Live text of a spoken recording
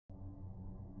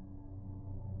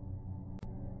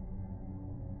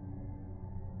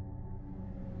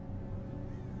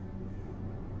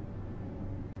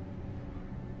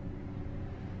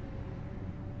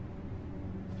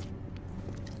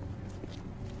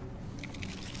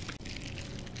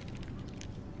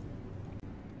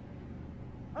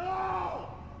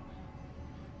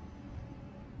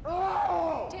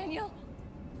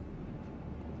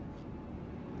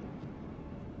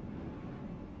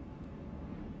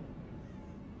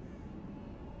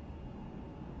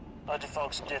How'd you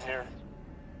folks get here?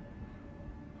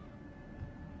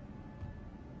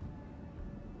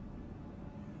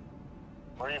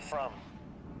 Where are you from?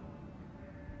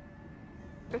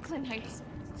 Brooklyn Heights.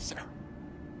 Sir.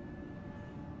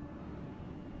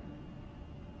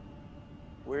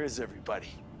 Where is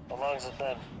everybody? How long has it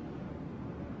been?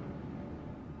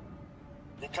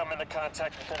 You come into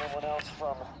contact with anyone else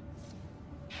from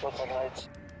Brooklyn Heights?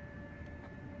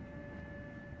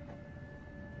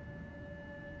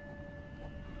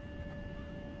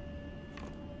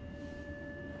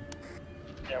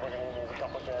 Yeah, we're gonna lose a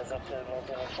couple guys up there in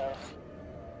the house.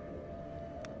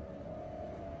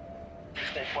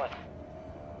 Stay put.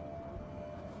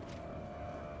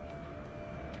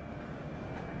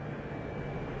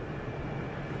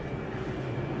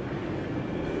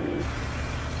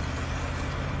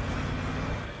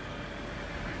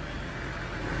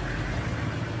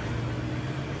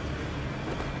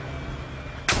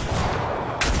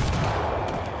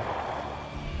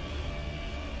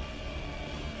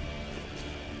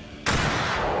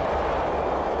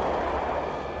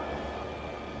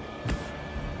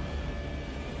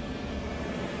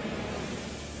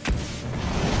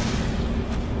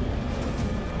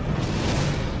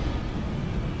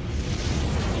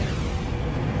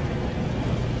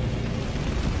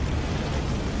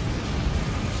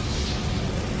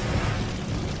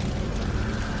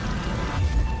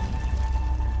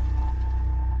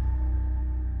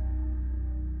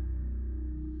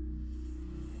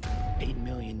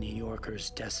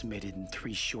 Decimated in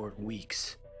 3 short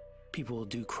weeks. People will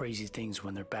do crazy things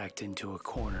when they're backed into a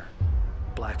corner.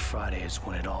 Black Friday is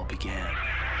when it all began.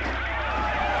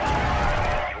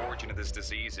 The origin of this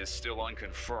disease is still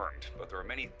unconfirmed, but there are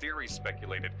many theories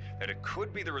speculated that it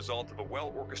could be the result of a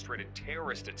well-orchestrated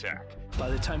terrorist attack. By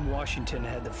the time Washington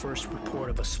had the first report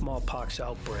of a smallpox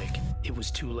outbreak, it was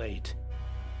too late.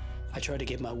 I tried to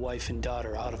get my wife and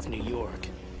daughter out of New York.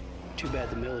 Too bad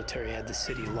the military had the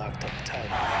city locked up tight.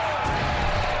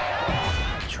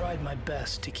 I tried my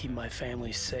best to keep my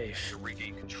family safe. To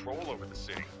regain control over the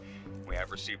city. We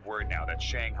have received word now that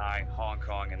Shanghai, Hong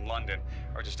Kong, and London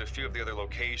are just a few of the other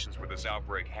locations where this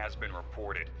outbreak has been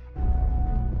reported.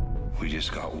 We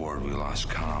just got word we lost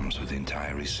comms with the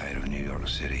entire east side of New York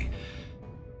City.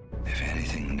 If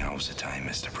anything, now's the time,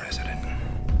 Mr. President.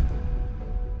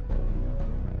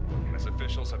 US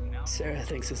officials have now Sarah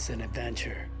thinks it's an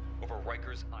adventure. over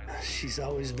Rikers Island. She's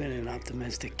always been an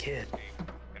optimistic kid.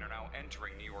 And are now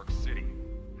entering New York City.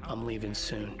 I'm leaving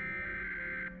soon.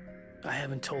 I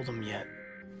haven't told them yet.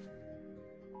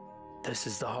 This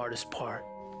is the hardest part.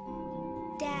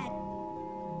 Dad.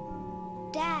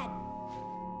 Dad.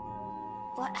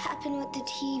 What happened with the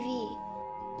TV?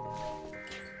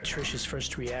 Trisha's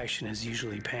first reaction is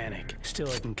usually panic. Still,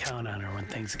 I can count on her when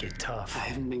things get tough. I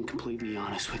haven't been completely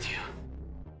honest with you.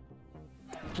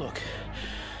 Look,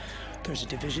 there's a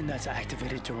division that's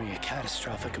activated during a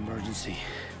catastrophic emergency.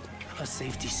 A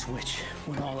safety switch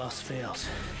when all else fails.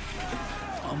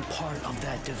 I'm part of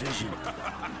that division.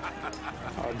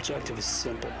 Our objective is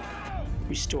simple.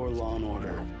 Restore law and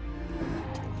order.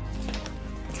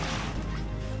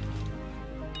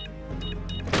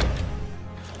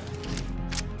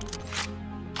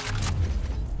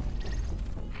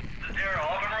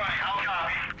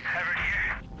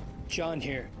 John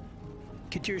here.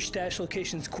 Get to your stash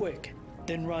locations quick,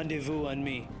 then rendezvous on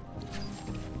me.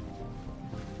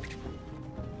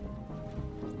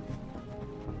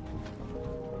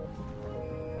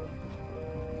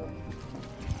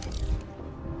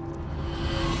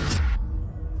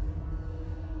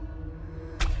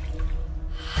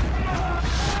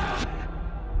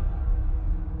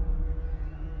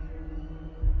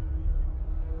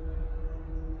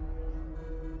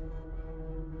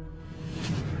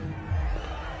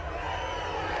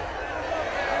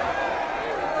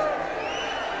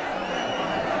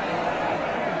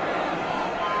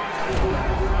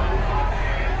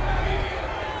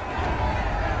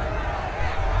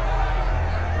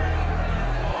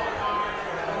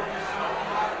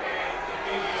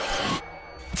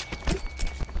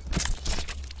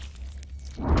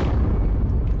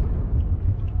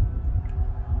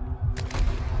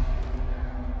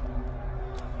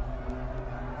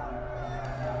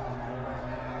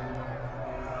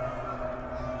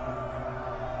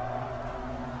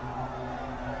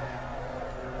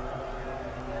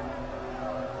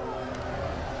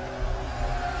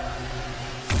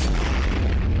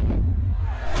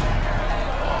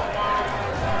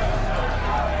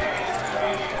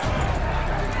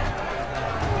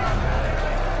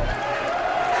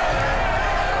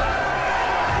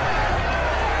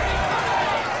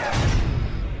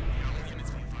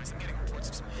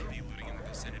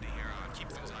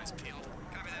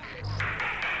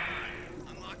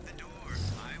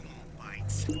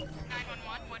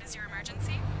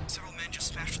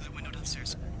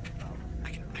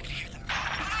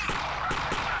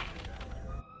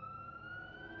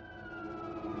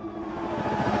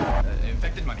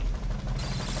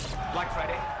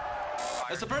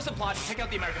 A subversive plot to take out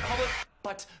the American public,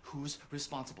 but who's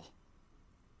responsible?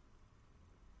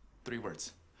 3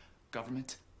 words.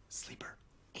 Government sleeper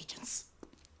agents.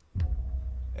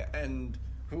 And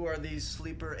who are these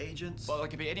sleeper agents? Well, it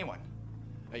could be anyone.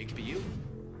 It could be you.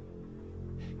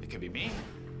 It could be me.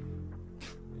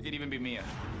 It could even be Mia.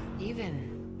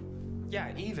 Even.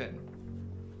 Yeah, even.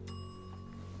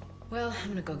 Well, I'm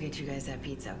gonna go get you guys that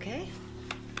pizza, okay?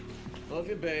 Love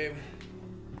you, babe.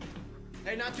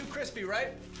 Hey, not too crispy,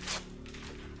 right?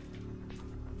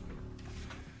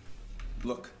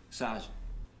 Look, Saj.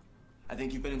 I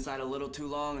think you've been inside a little too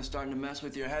long and starting to mess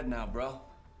with your head now, bro.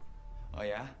 Oh,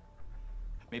 yeah?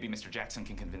 Maybe Mr. Jackson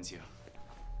can convince you.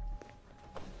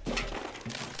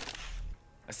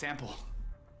 A sample.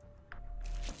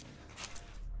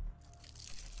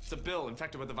 It's a Bill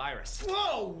infected with the virus.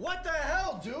 Whoa! What the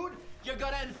hell, dude? You're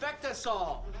gonna infect us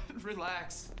all.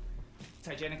 Relax. It's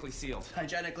hygienically sealed.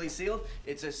 Hygienically sealed?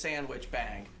 It's a sandwich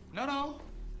bag. No.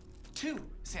 2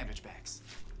 sandwich bags.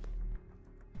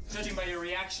 Judging by your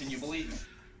reaction, you believe me.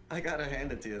 I gotta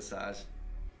hand it to you, Saj.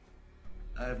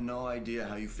 I have no idea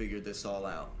how you figured this all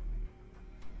out.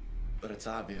 But it's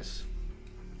obvious.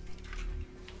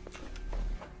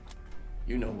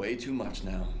 You know way too much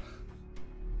now.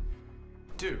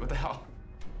 Dude, what the hell?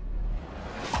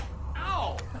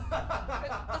 Ow!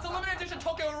 That's a limited edition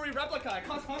Tokyo Uri replica. It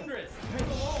costs hundreds. Pay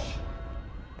the loan.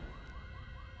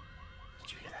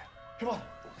 Did you hear that? Come on.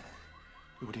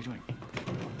 Dude, what are you doing?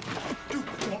 Dude,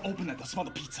 don't open it. They'll smell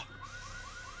the pizza.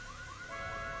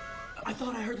 I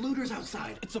thought I heard looters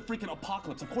outside. It's a freaking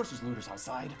apocalypse. Of course there's looters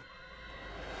outside.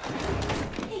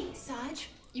 Hey, Saj.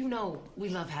 You know we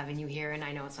love having you here, and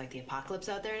I know it's like the apocalypse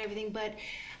out there and everything, but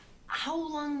how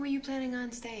long were you planning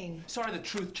on staying? Sorry the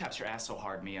truth chaps your ass so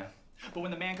hard, Mia. But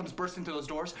when the man comes bursting through those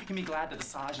doors, you can be glad that the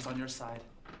Saj is on your side.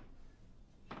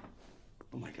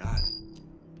 Oh my God.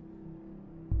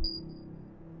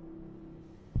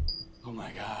 Oh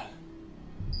my God.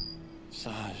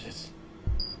 Saj,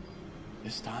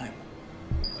 it's time.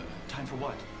 Time for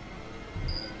what?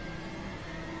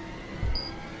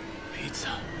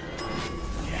 Pizza.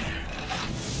 Yeah.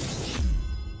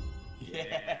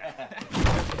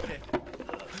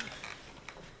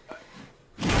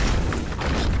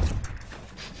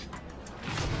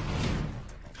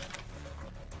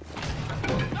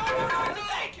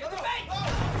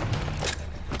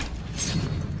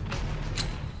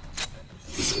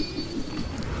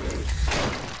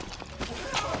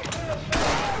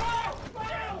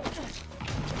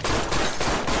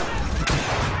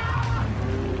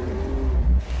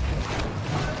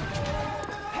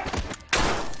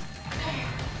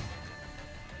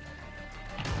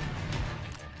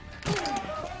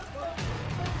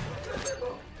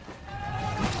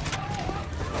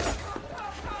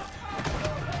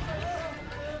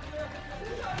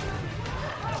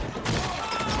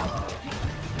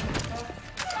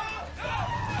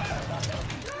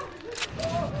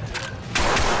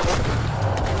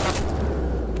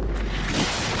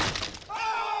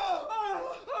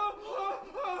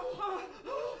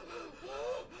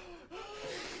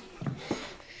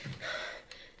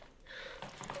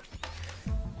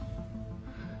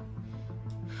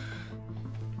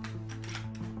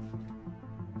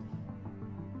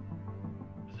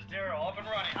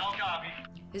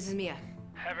 This is Mia.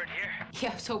 Everett here?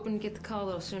 Yeah, I was hoping to get the call a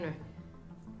little sooner.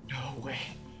 No way.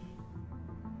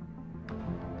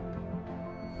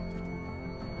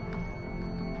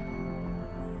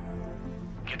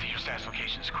 Get to your stash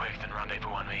locations quick, then rendezvous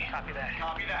on me. Copy that.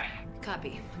 Copy that.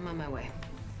 Copy. I'm on my way.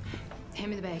 Hand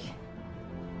me the bag.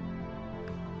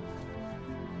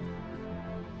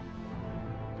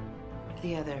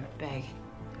 The other bag.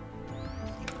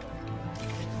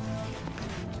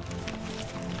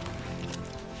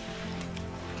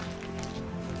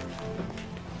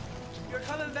 You're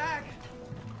coming back.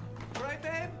 Right,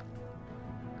 babe?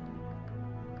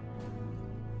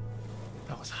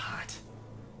 That was hot.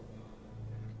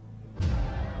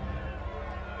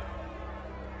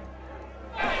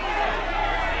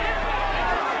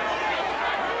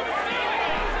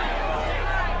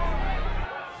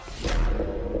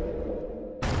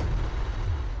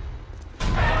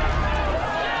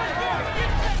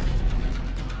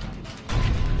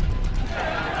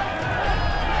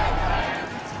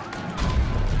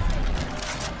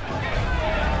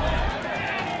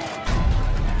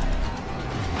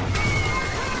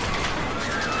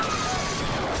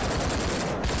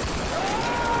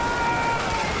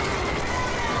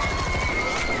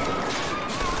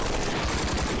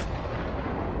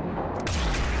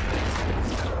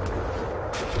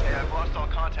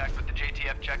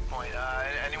 ATF checkpoint.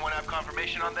 Anyone have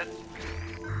confirmation on this?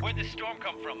 Where'd the storm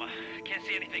come from? Can't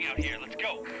see anything out here. Let's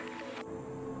go.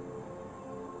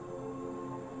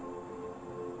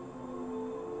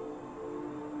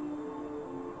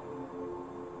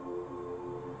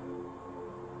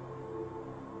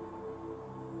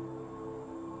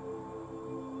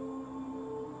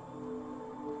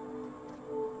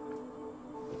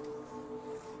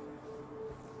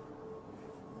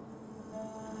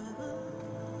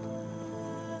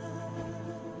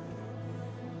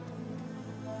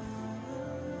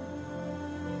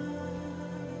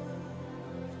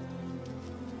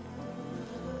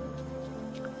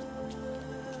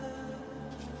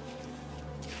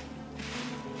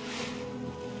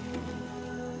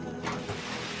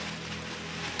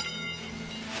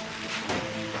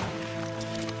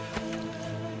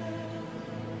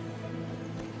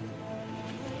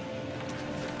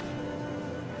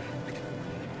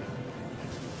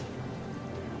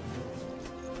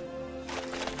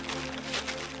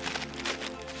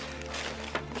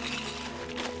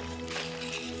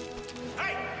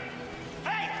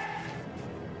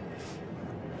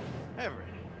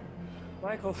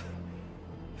 Michael,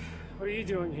 what are you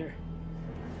doing here?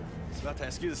 I was about to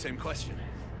ask you the same question.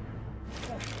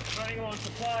 Running along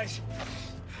supplies,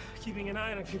 keeping an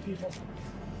eye on a few people.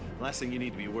 Last thing you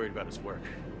need to be worried about is work.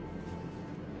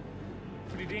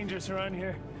 Pretty dangerous around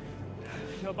here.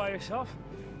 You all by yourself?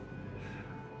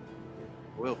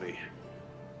 Will be.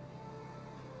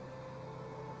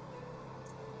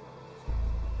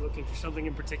 Looking for something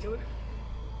in particular?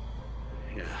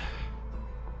 Yeah.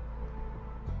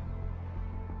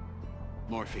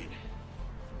 Morphine.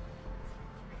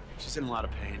 She's in a lot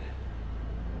of pain.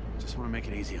 Just want to make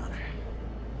it easy on her.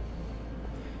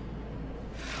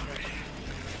 All right.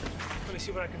 Let me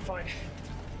see what I can find.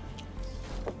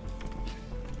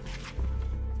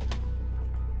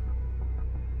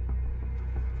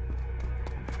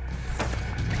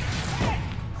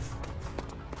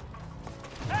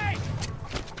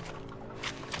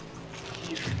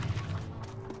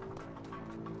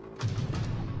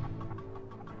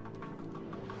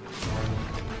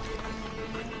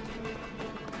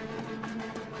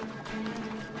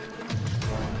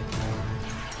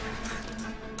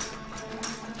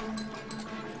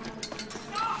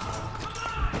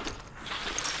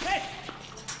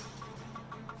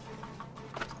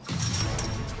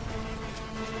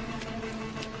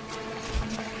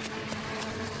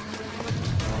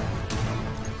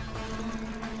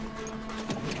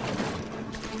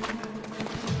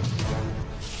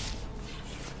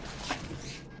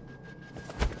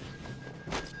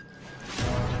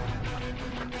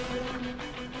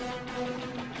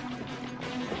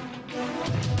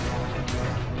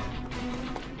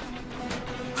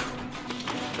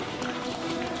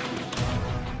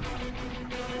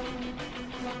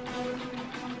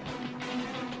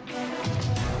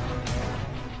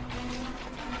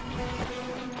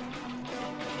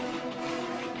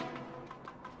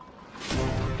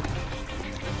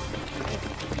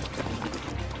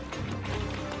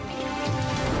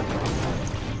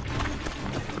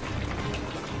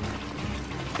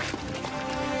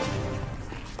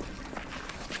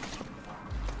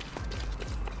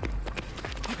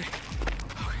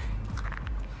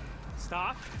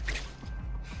 Stop.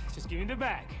 Just give me the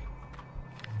bag.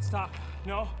 Stop.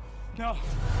 No. No.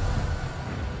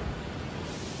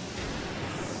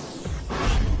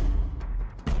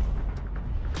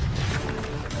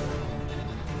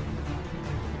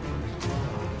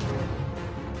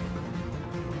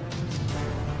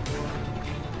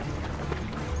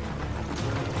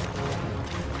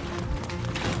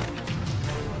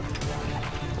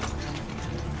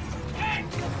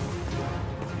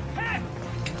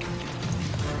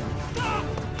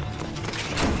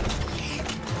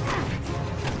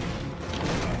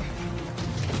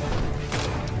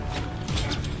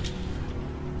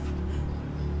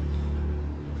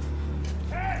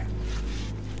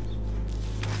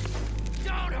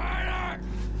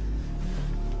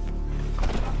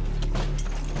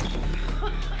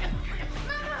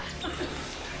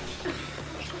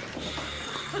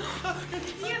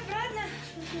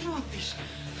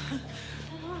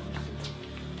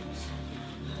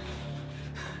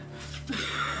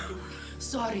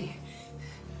 Sorry.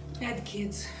 Bad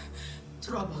kids.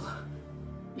 Trouble.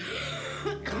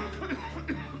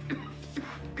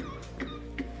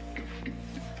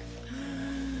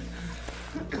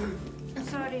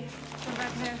 Sorry. Come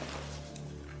back here.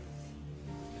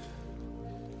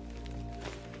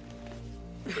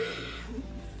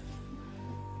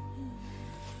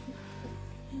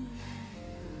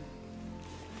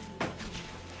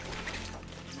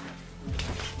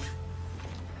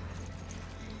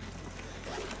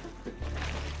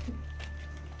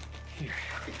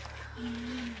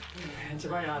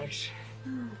 Antibiotics.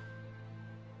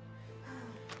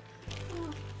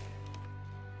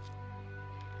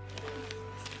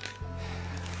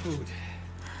 Food.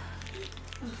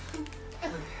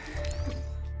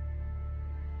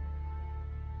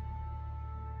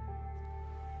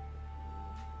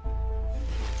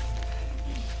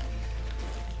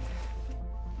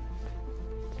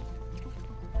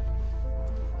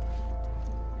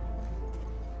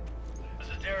 This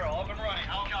is Daryl, up and running.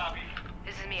 I'll copy.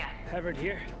 This is Mia. Everett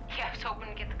here. Yeah, I was hoping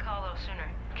to get the call a little sooner.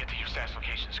 Get to your stash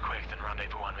locations quick, then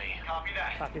rendezvous on me. Copy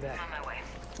that. Copy that. I'm on my way.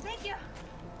 Thank you.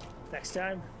 Next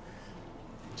time,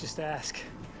 just ask.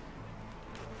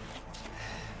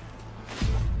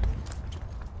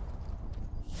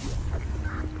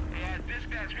 Yeah,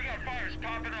 dispatch, we got fires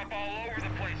popping up all over the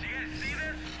place. You guys see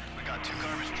this? We got 2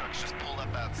 garbage trucks just pulled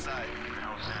up outside. What the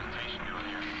hell is sanitation doing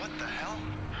here? What the hell?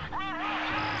 Run, run!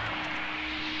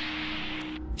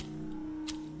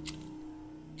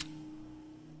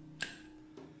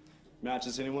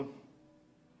 Matches, anyone?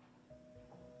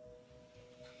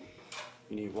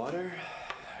 You need water?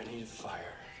 I need fire.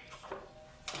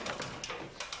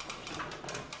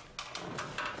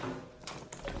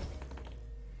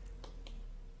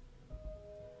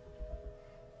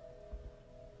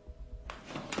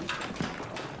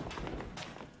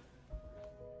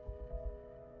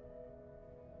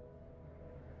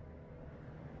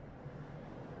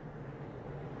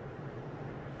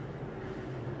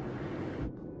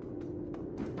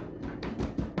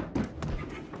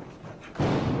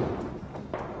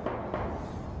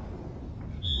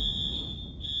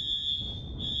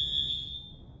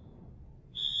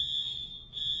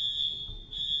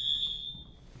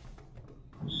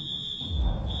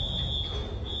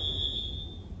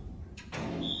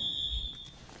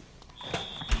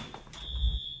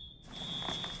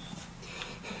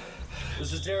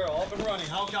 This is Daryl, up and running.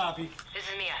 How copy? This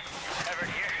is Mia.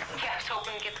 Everett here. Yeah, I was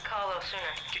hoping to get the call a little sooner.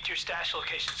 Get to your stash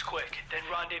locations quick, then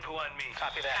rendezvous on me.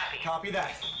 Copy that. Copy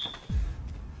that.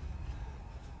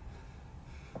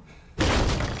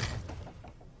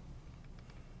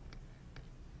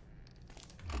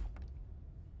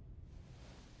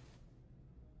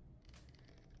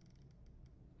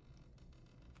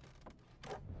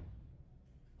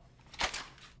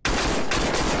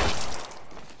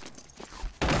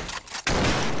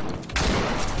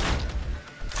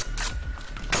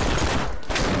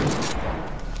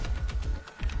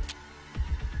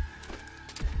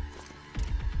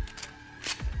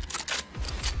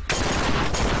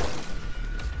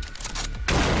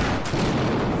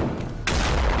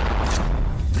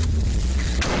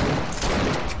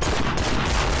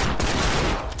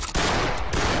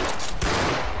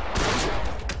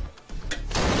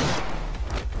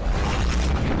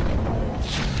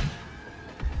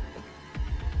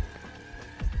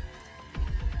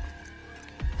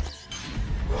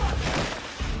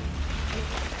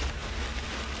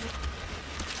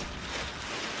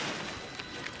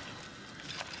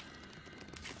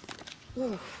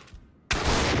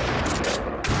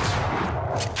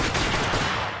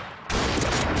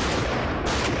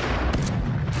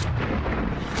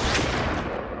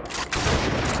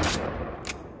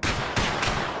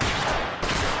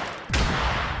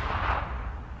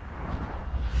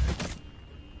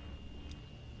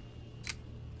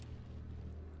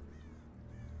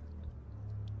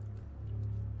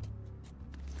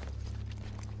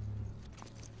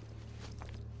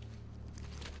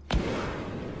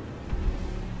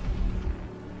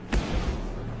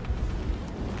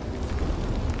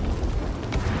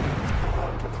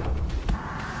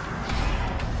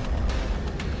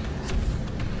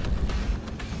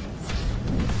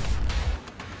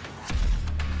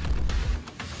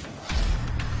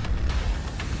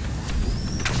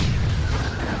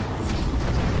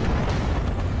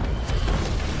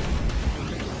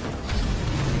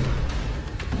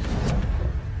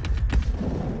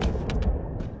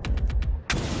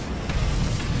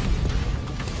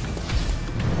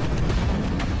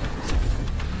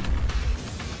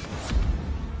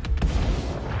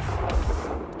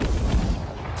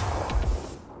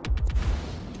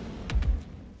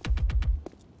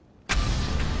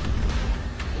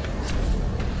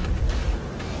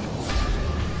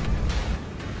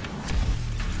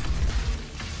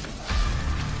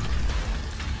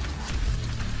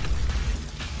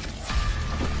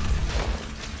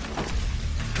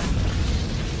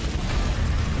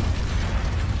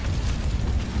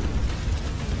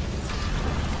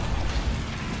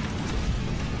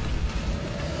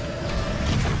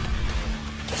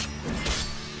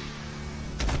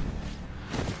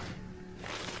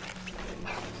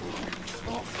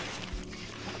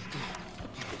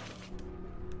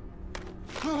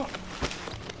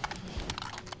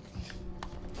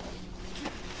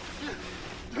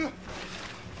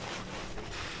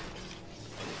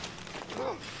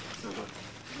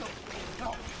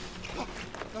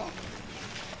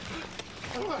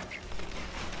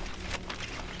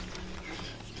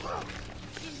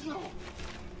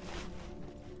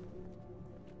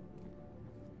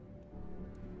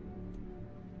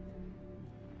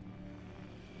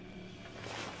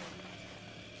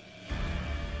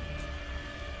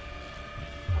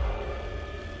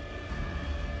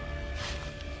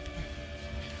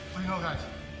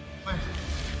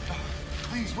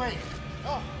 Please, wait.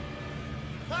 Oh.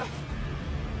 Ah.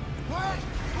 Wait!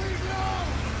 Please, no!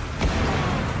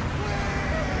 Please!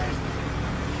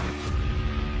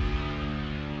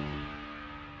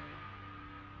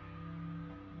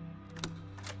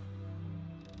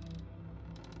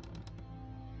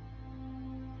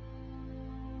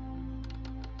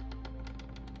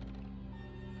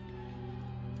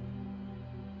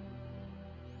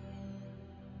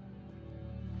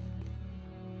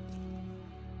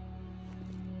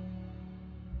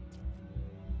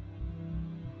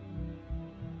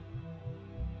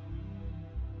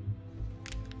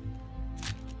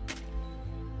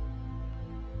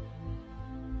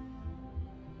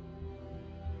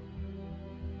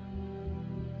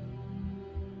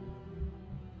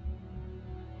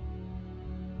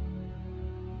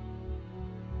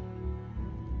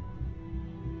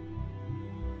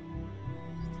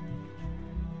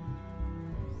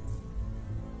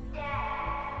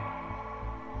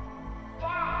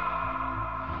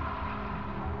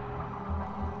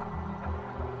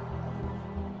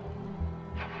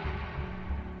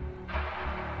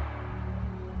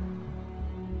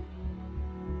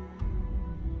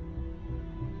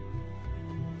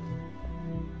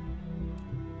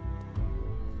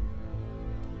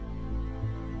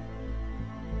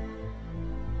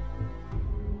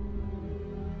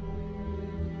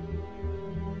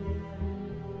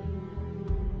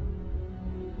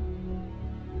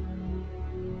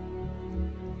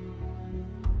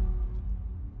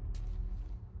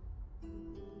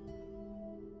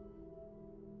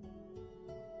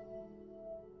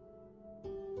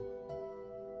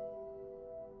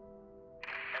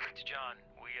 John,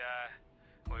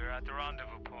 we're at the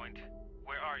rendezvous point.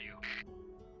 Where are you?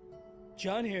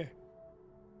 John here.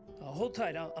 Hold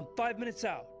tight. I'm 5 minutes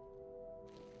out.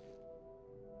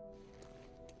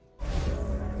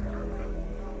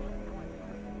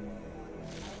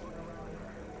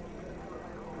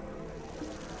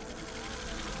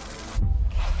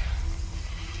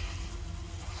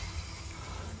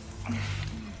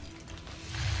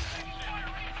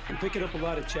 I'm picking up a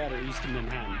lot of chatter east of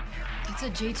Manhattan. That's a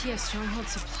JTS Stronghold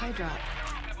supply drop.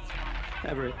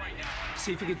 Everett,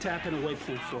 see if you can tap in a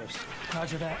waypoint for us.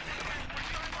 Roger that.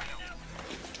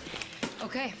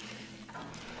 Okay.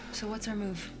 So what's our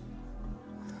move?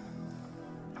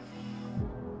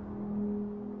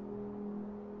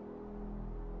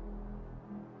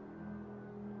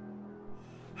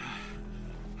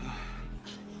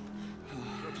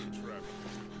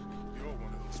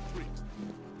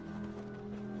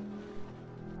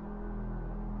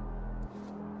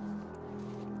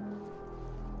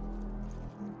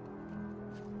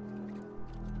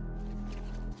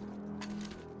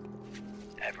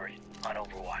 Everett, on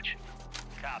Overwatch.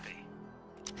 Copy.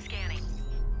 Scanning.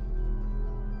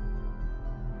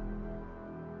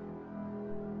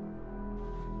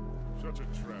 Such a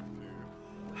trap, dude.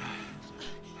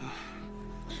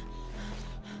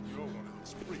 You're one of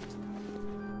those freaks.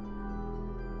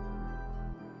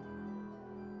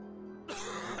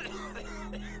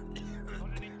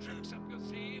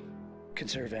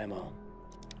 Conserve ammo.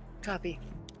 Copy.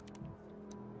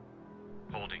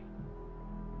 Holding.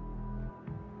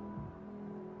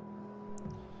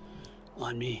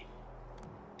 On me.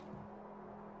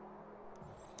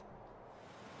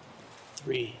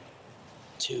 3,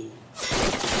 2.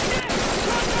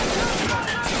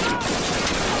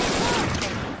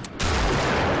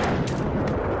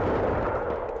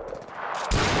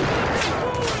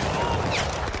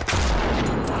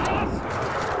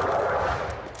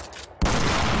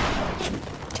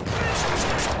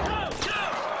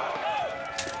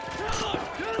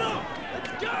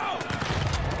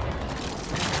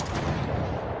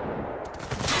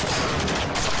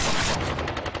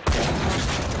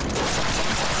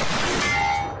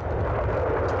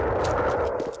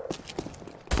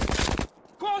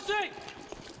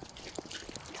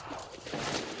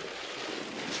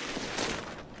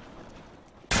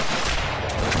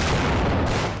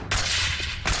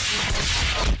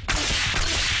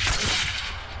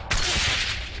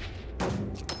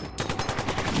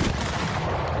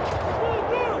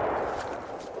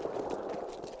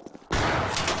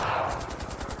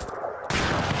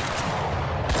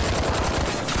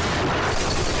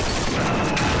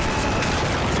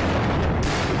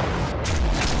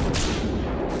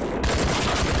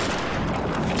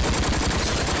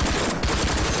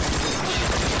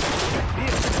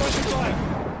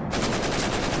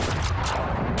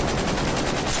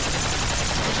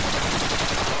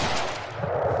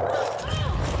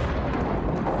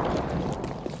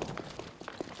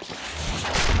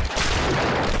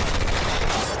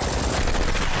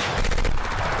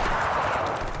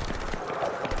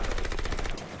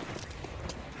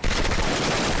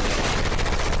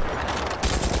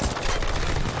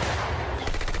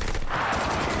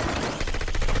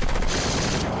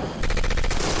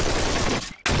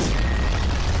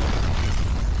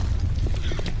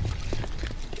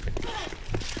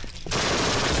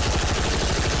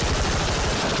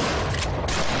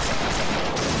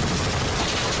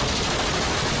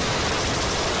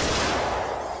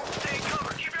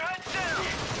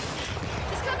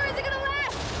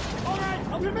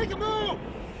 Make a move!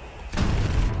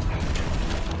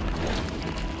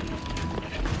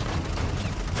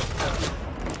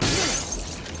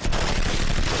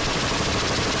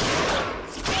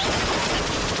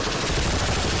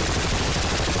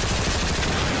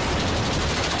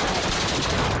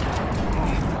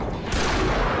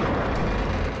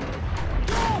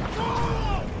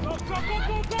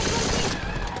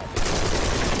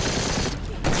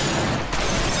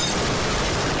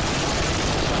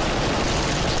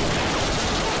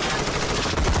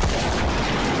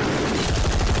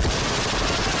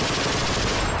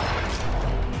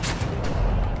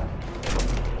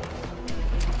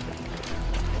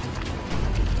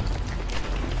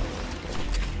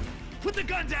 Put the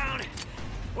gun down,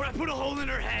 or I put a hole in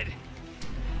her head.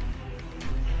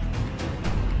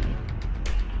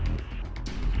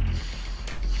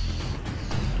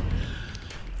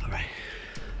 All right.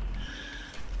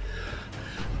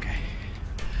 Okay.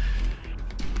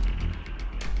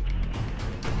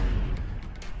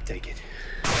 Take it.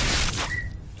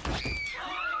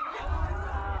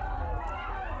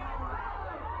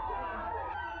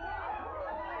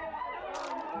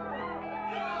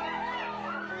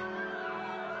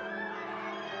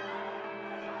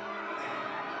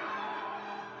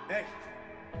 Hey!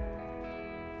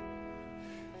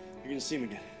 You're gonna see him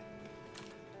again.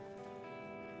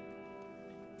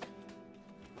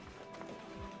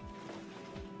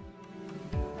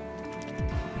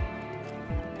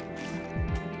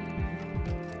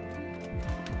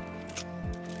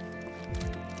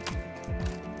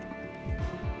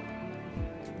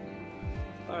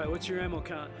 All right, what's your ammo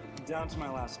count? I'm down to my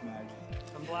last mag.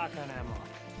 I'm black on ammo.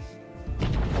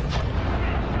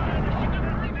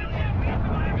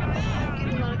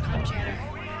 Getting a lot of com chatter.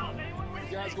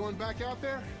 You guys going back out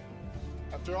there?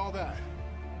 After all that?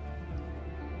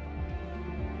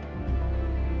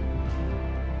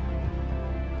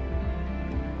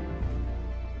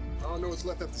 I don't know what's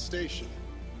left at the station.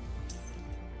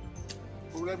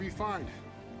 But whatever you find,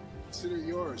 consider it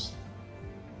yours.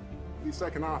 Least I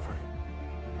can offer.